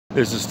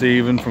This is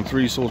Steven from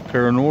Three Souls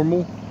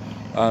Paranormal.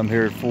 I'm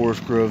here at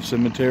Forest Grove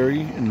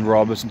Cemetery in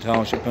Robinson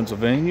Township,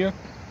 Pennsylvania.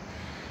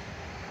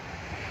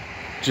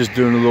 Just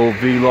doing a little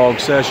vlogging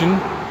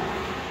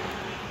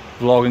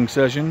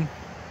session.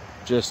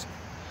 Just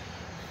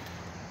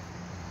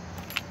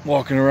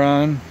walking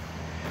around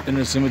in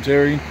the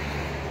cemetery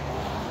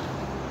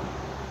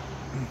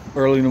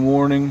early in the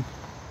morning.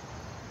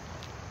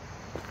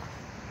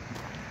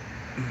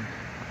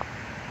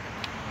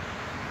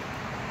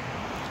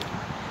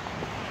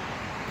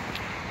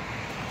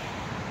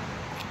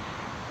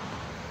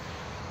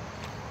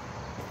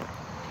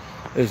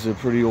 This is a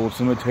pretty old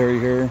cemetery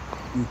here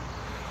in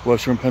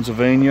Western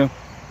Pennsylvania.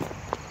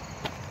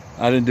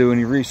 I didn't do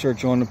any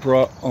research on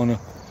the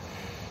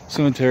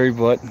cemetery,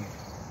 but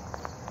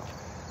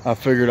I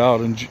figured out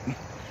and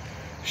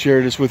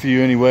share this with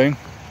you anyway.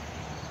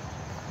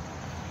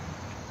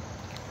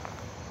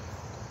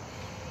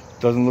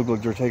 Doesn't look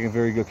like they're taking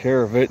very good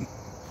care of it.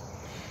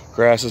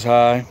 Grass is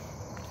high.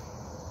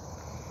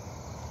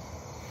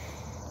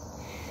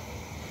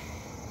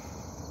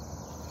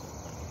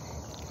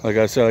 Like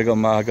I said, I got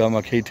my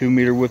K2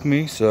 meter with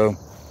me, so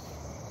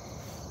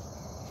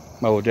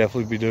I will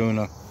definitely be doing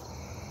a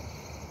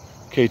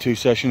K2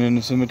 session in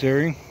the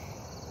cemetery.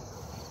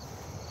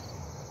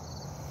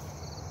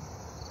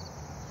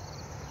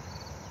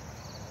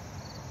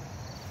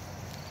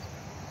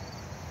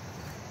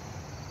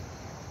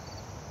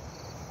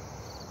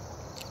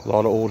 A lot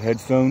of old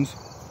headstones.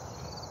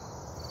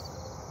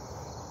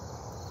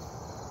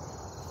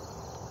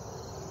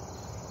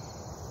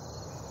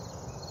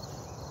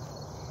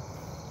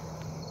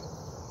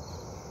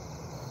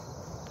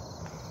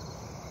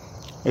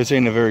 This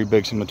ain't a very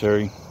big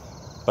cemetery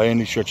by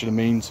any stretch of the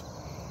means.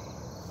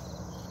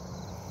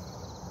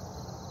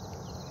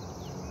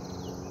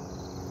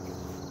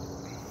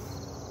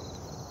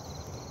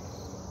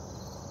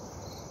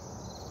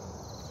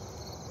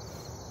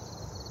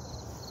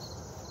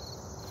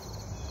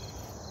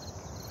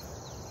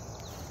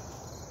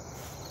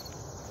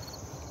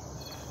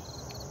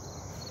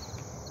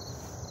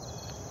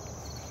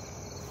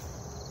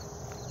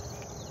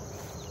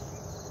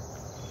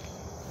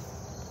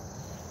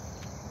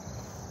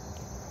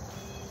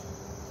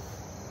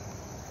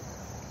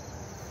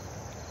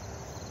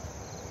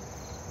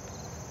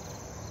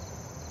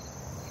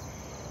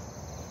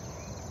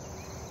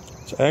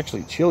 It's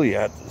actually chilly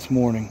out this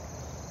morning.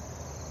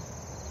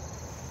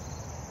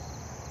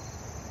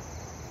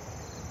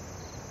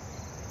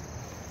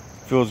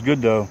 Feels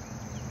good though.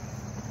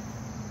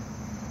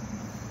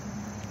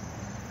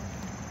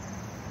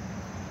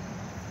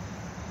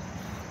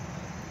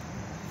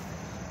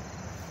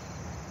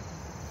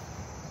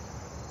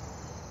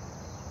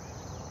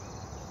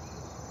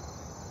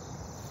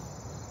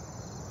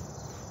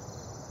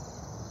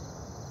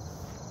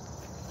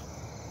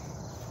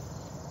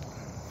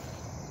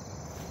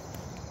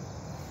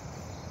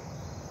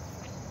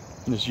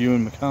 This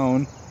Ewan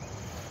McCowan,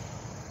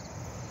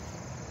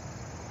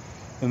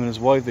 him and his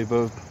wife, they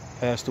both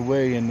passed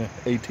away in the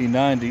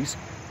 1890s.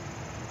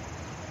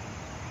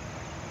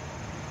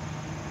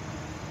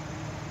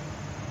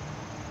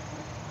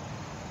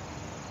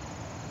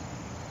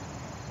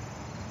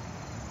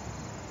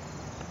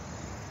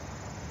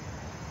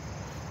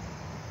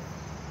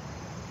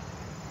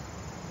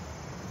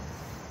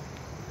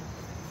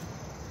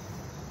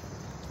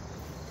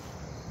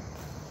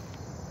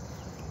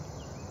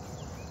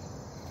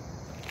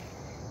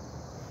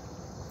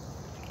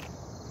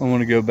 I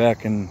want to go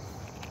back and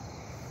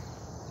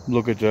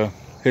look at the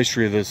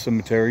history of this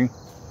cemetery.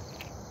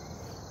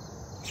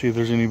 See if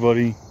there's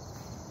anybody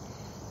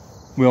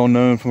well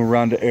known from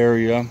around the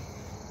area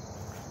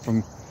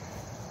from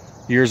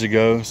years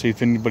ago. See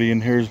if anybody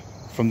in here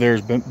from there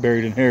has been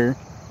buried in here.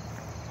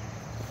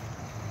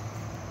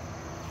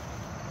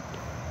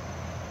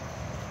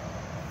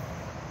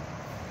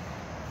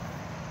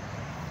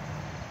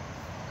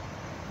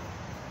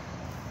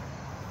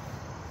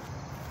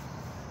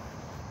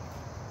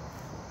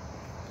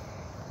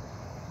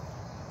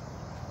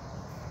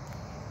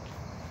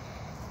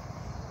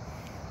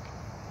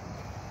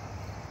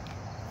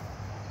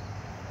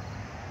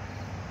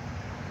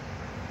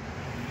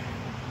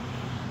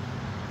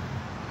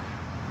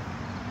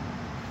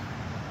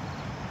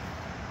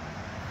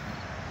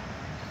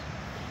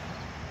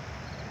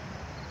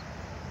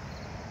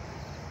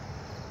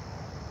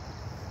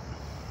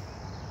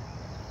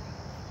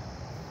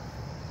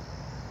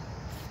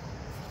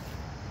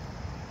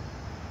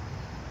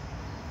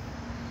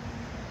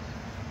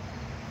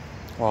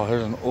 Wow,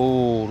 here's an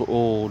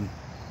old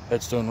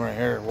headstone right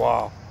here.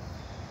 Wow.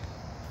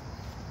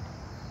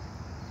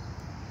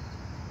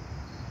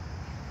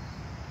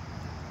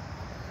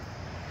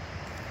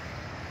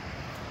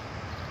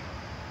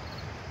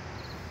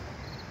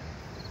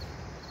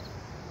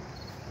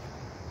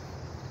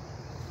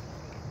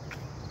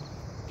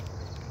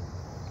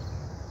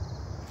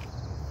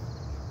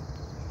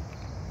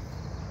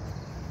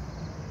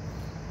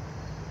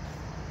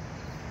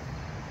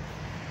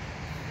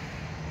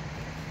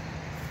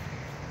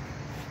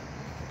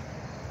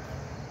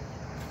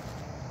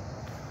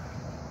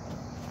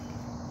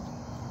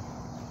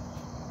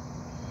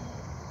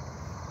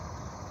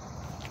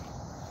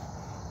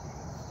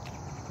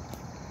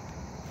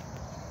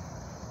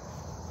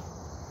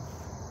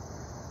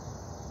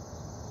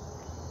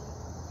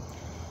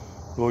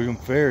 William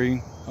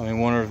Ferry. I mean,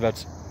 wonder if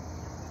that's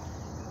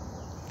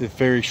the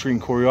Ferry Street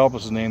in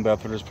Coraopolis is named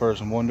after this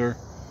person. Wonder.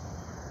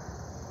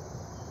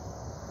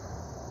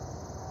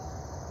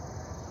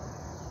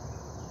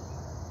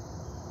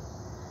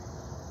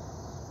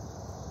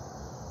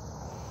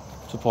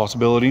 It's a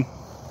possibility.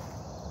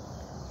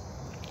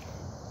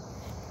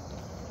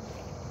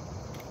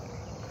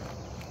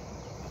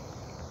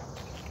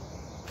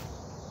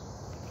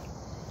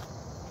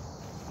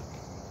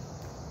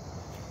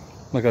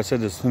 Like I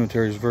said, this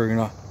cemetery is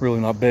really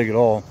not big at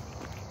all.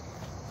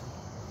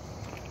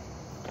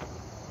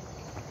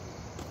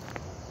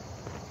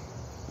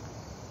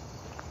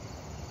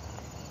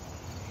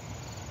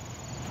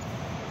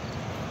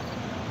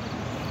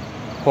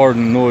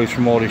 Pardon the noise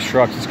from all these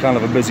trucks. It's kind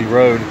of a busy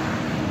road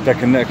that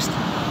connects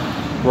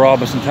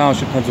Robinson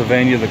Township,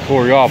 Pennsylvania to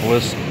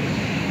Coraopolis.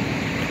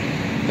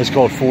 It's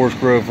called Forest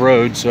Grove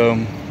Road, so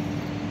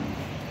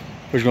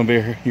you're going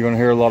to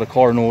hear a lot of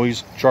car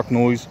noise, truck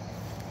noise,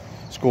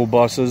 school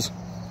buses.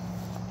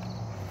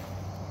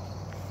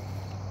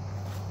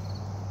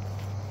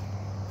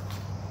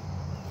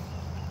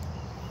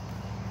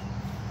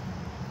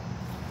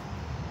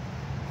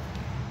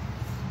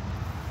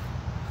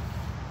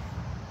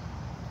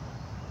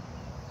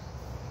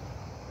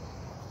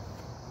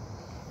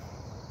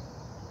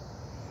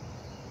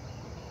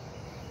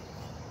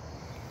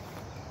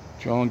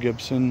 John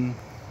Gibson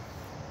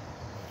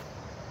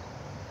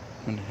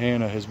and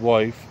Hannah, his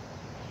wife.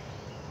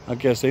 I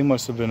guess they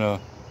must have been a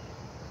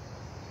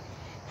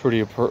pretty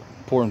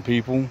important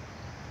people.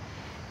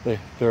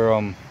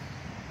 Their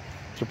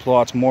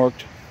plot's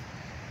marked.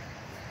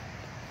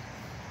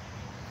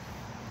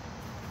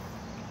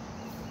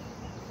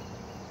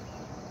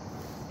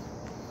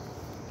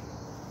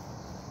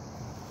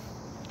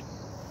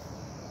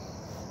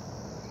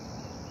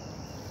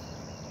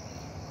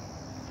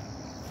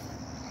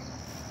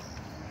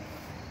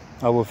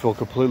 I would feel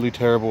completely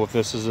terrible if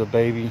this is a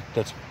baby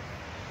that's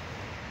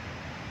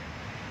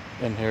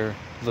in here.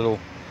 The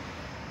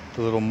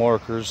little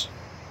markers.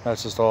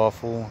 That's just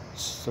awful.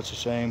 It's such a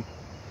shame.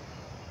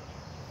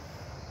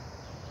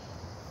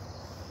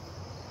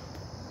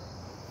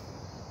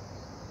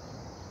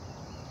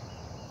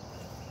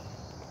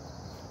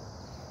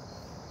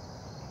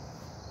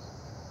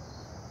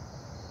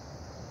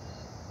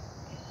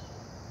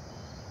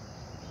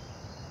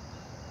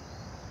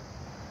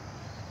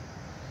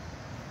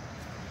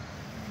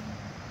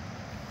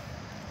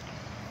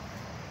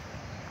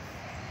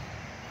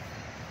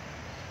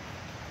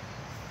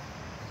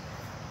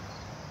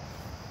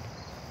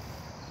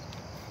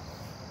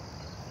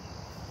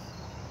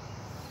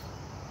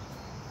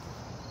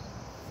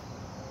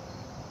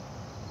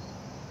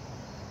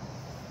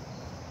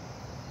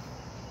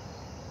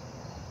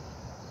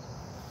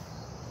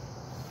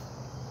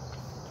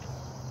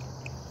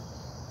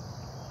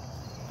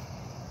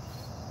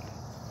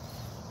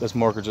 This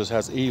marker just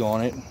has E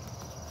on it,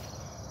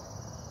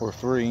 or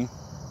 3.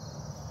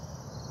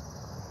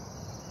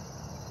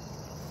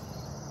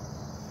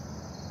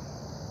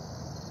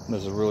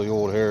 This is really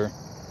old hair.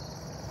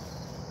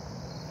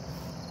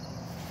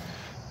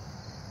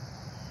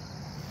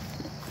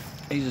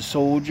 He's a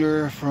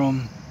soldier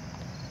from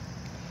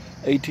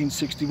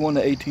 1861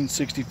 to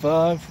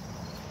 1865.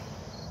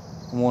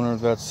 I wonder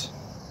if that's,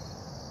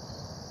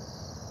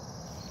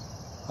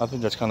 I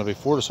think that's kind of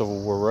before the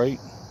Civil War, right?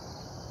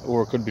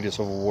 Or it could be the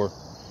Civil War.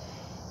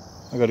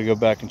 I got to go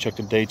back and check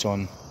the dates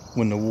on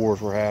when the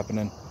wars were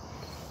happening.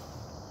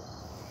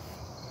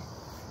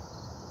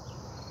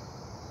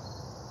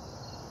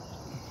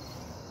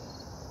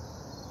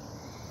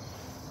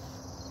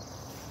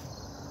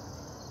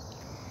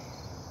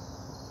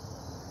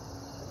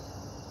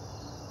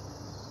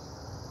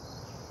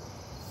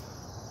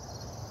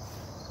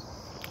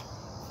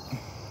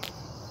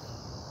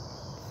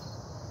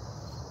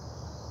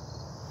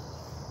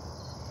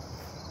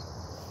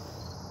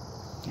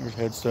 There's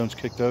headstones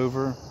kicked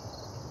over,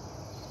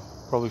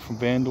 probably from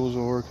vandals,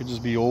 or it could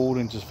just be old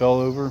and just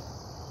fell over.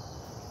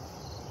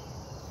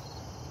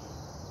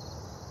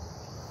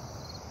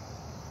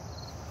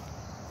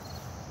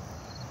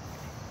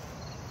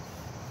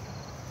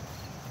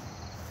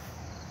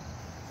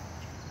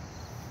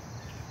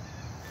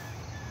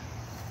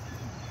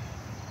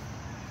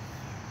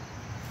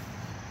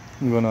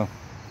 I'm gonna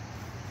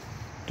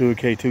do a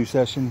K2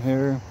 session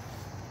here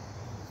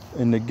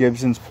in the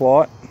Gibson's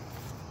plot.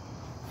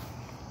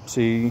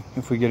 See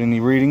if we get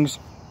any readings.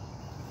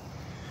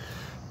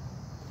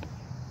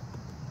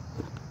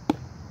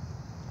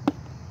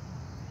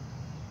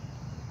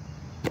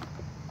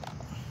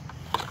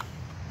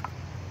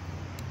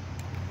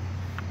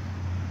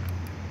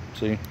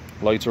 See,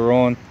 lights are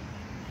on.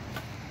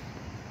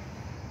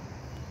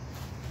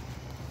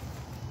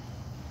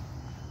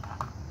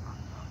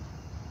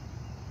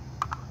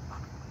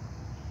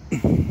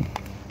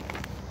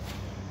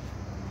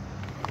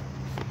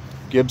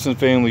 Gibson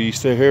family, you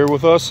still here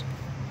with us?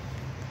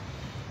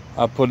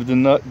 I put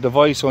the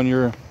device on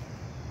your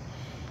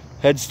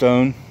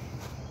headstone.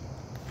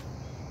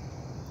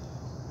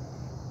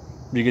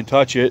 You can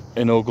touch it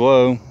and it'll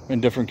glow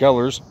in different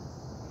colors.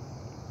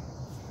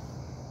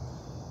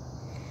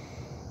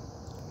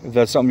 If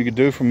that's something you could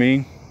do for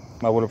me,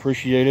 I would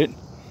appreciate it.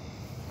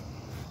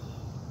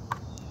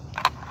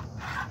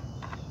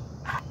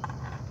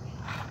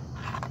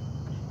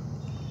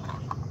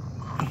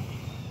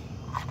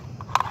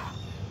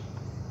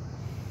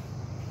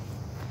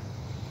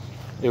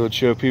 It would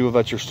show people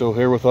that you're still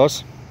here with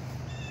us.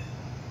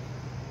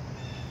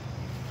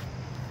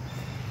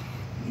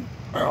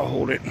 I'll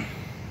hold it.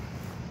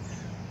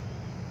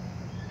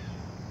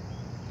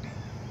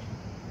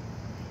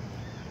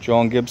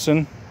 John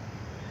Gibson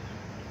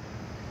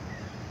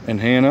and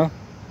Hannah,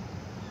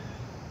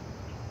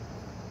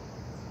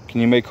 can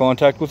you make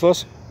contact with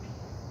us?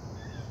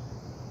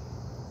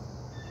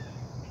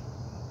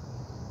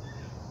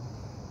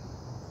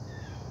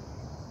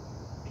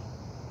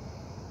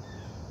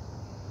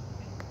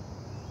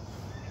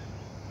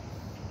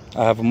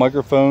 I have a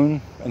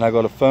microphone and I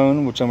got a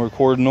phone which I'm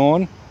recording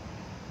on.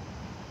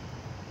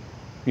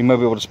 You might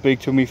be able to speak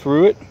to me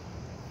through it.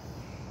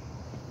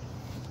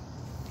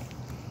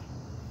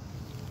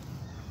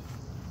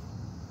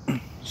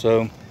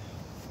 So,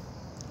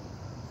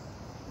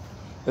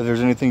 if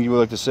there's anything you would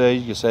like to say,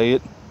 you can say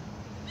it.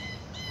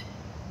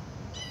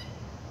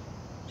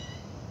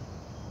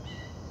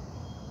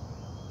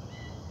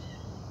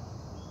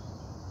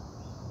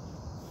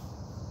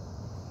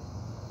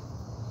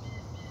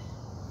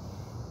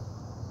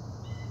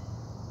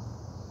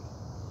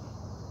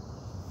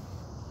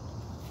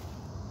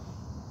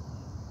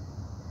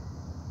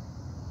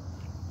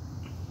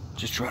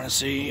 Just trying to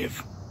see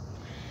if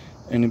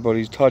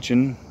anybody's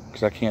touching,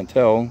 because I can't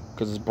tell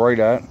because it's bright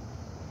out.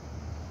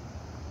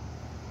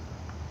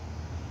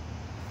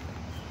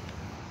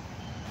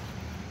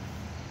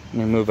 Let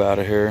me move out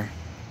of here.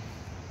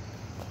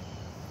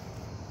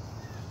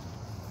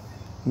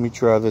 Let me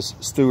try this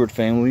Stewart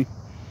family.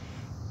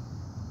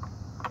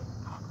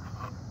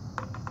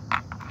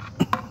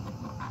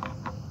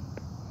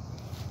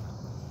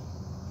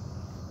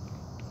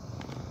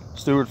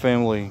 Stewart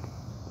family,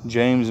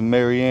 James and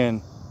Mary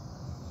Ann.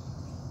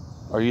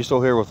 Are you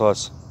still here with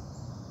us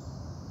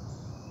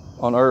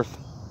on Earth?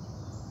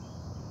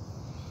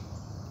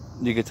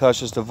 You can touch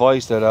this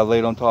device that I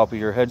laid on top of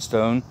your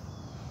headstone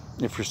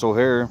if you're still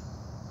here,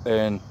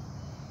 and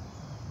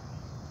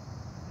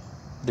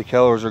the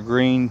colors are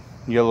green,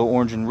 yellow,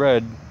 orange, and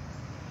red.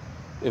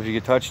 If you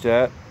could touch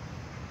that,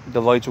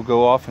 the lights will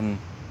go off, and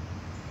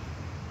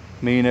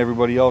me and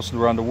everybody else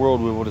around the world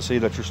will be able to see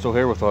that you're still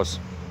here with us.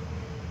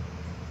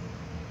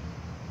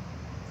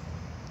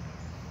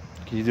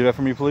 Can you do that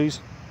for me, please?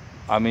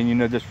 I mean you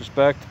no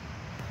disrespect.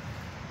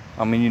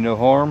 I mean you no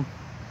harm.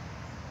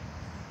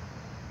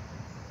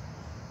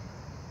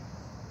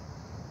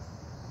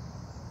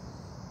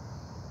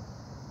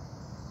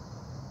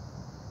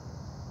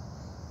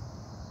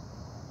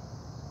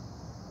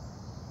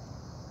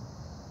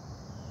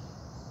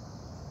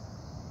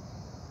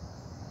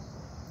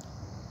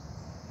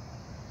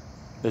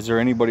 Is there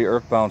anybody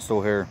earthbound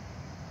still here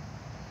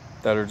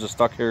that are just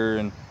stuck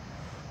here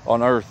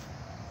on Earth?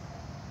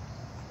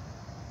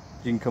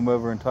 You can come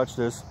over and touch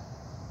this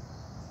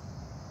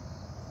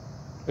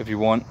if you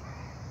want.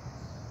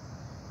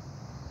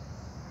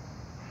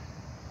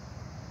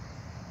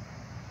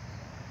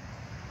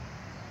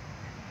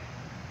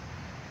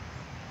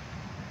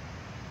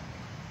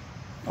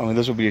 I mean,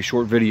 this will be a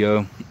short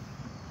video.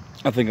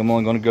 I think I'm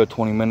only going to go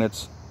 20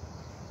 minutes.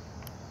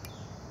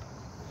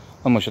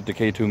 I'm going to shut the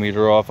K2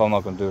 meter off. I'm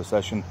not going to do a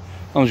session.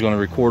 I'm just going to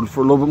record for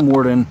a little bit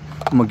more, then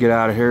I'm going to get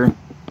out of here.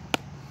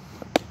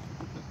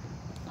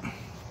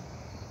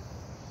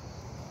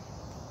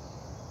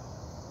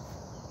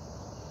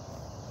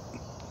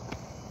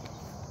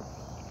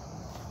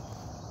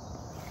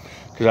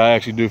 Because I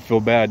actually do feel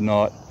bad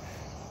not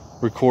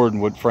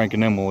recording with Frank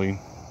and Emily.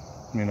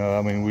 You know,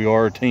 I mean, we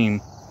are a team.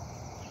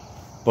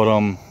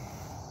 But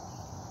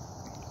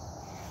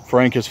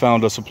Frank has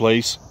found us a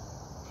place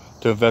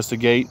to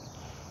investigate.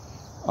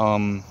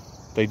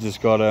 They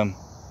just gotta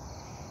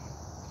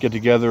get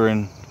together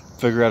and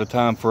figure out a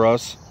time for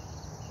us,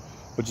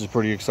 which is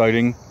pretty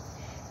exciting.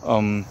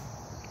 I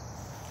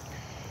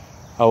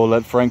will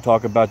let Frank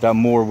talk about that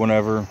more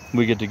whenever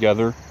we get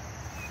together,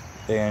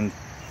 and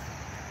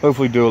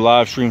hopefully do a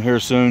live stream here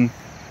soon.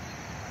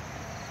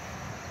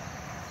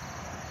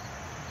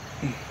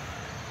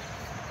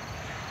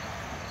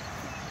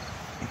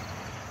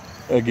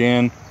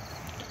 Again,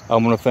 I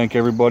want to thank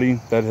everybody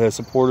that has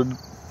supported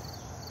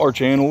our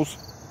channels.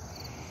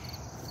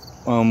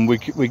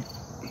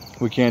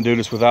 We can't do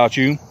this without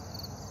you.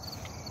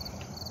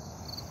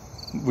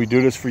 We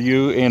do this for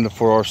you and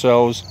for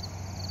ourselves,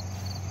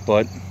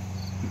 but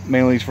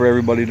mainly it's for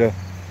everybody to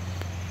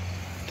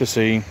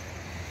see.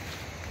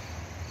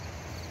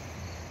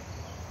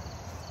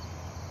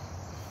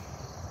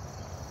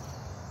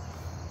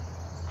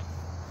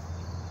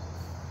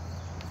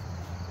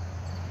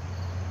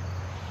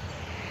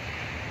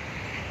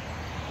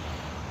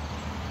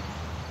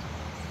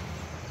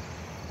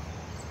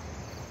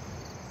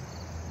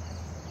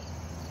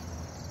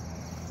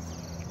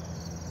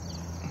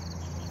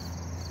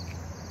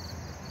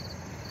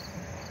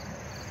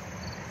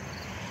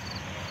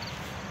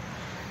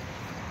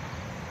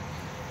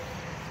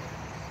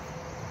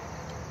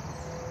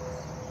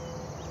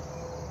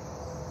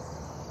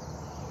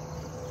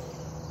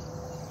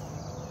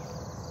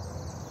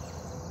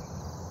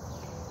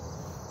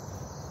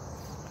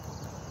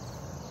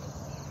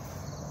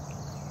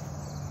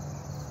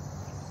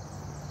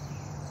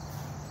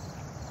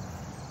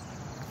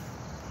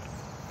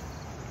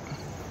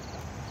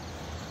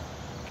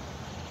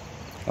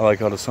 I like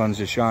how the sun's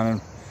just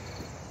shining.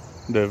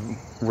 The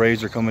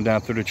rays are coming down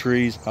through the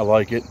trees. I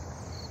like it.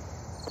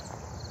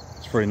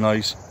 It's pretty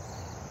nice.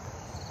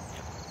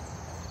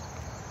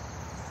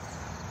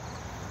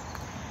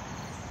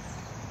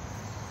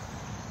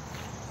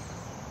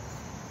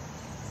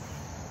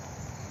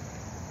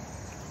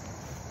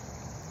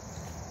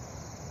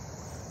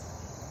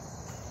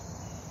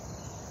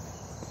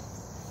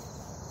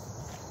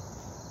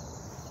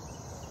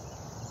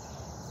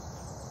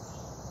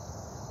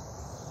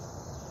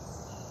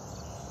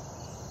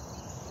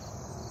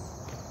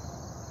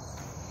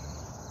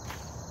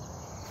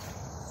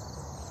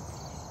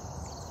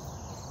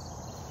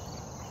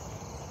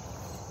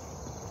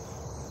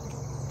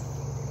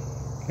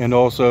 And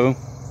also,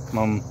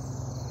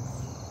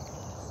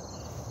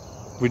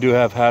 we do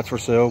have hats for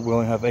sale. We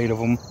only have 8 of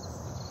them.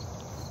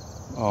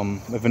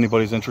 If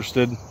anybody's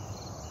interested,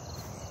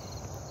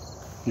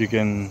 you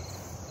can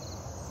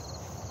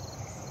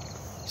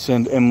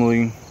send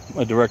Emily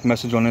a direct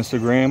message on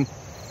Instagram.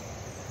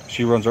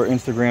 She runs our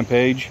Instagram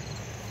page,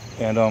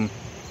 and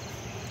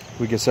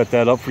we can set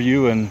that up for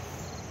you and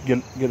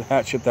get a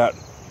hat shipped out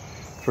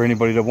for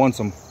anybody that wants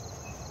them.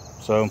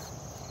 So,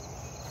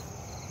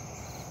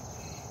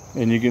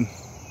 and you can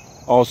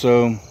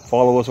also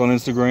follow us on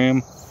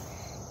Instagram,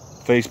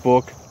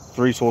 Facebook,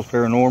 Three Souls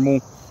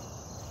Paranormal.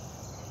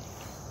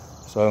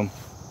 So,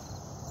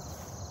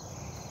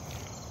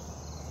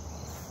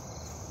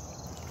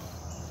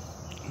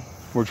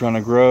 we're trying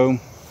to grow,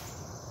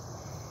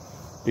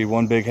 be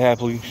one big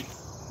happy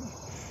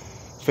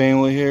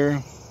family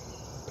here.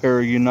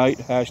 Para-unite,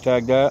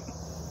 hashtag that.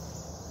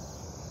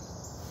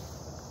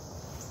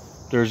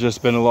 There's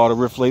just been a lot of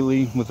rift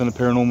lately within the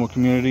paranormal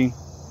community,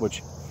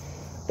 which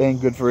ain't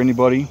good for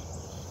anybody.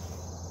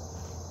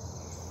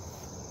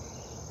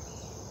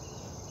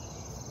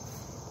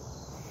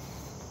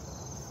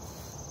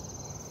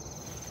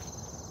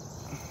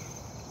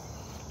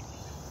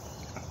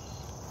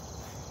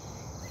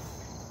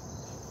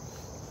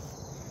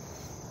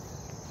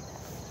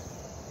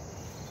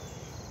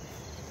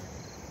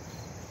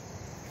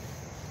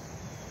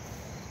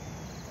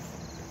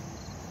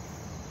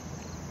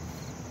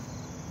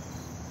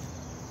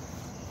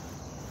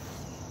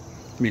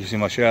 You can see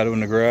my shadow in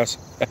the grass.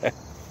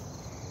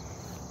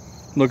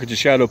 Look at the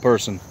shadow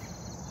person.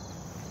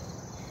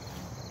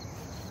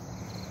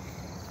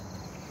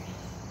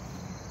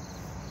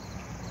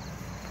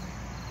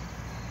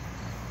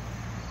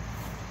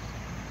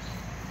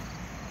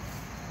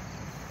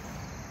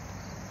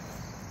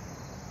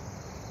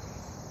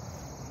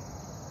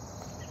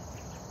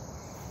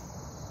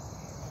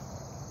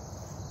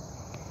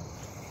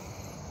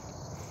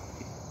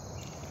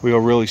 We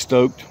are really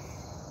stoked.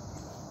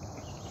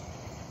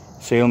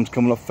 Salem's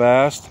coming up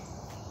fast.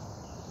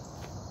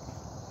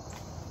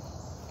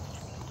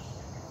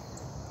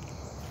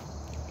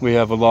 We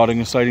have a lot of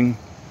exciting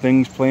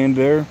things planned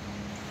there.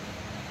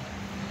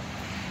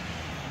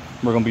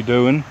 We're going to be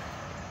doing,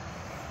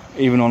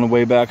 even on the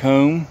way back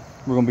home,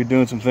 we're going to be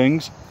doing some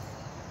things,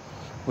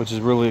 which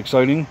is really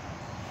exciting.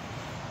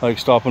 Like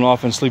stopping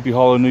off in Sleepy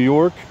Hollow, New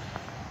York.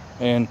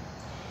 And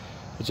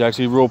it's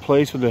actually a real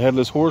place with the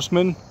Headless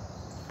Horseman.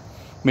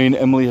 Me and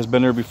Emily has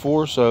been there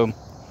before, so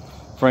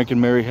Frank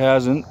and Mary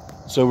hasn't,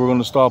 so we're going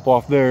to stop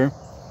off there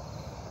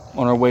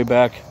on our way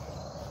back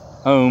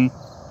home,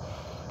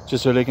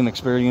 just so they can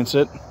experience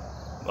it.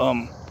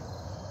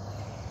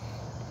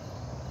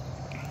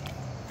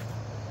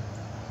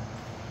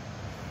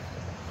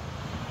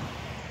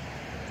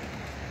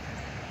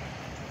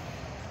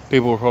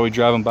 People were probably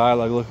driving by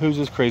like, look, who's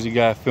this crazy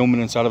guy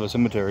filming inside of a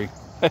cemetery?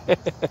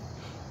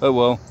 Oh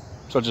well,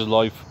 such is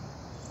life.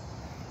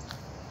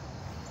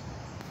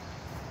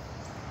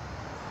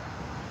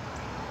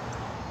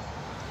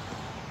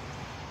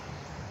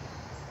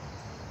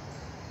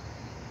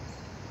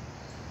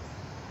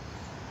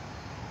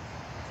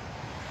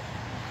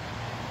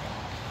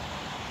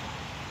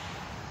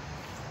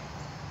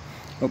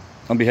 Oh,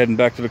 I'll be heading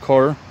back to the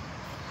car.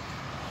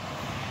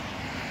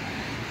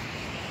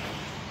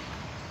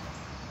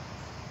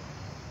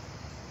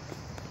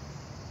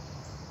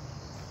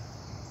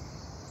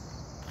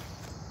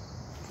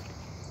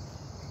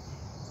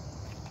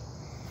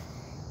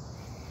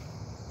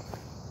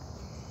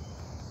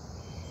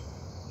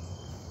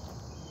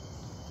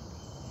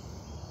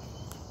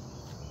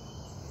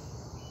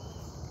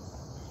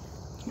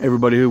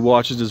 Everybody who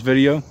watches this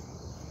video,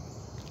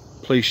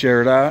 please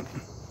share it out,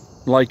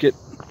 like it,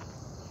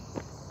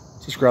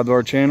 subscribe to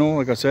our channel.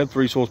 Like I said,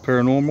 Three Souls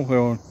Paranormal.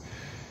 We're on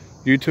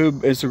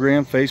YouTube,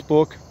 Instagram,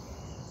 Facebook.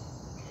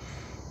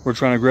 We're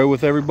trying to grow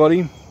with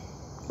everybody,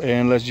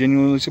 and let's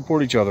genuinely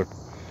support each other.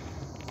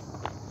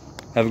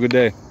 Have a good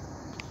day.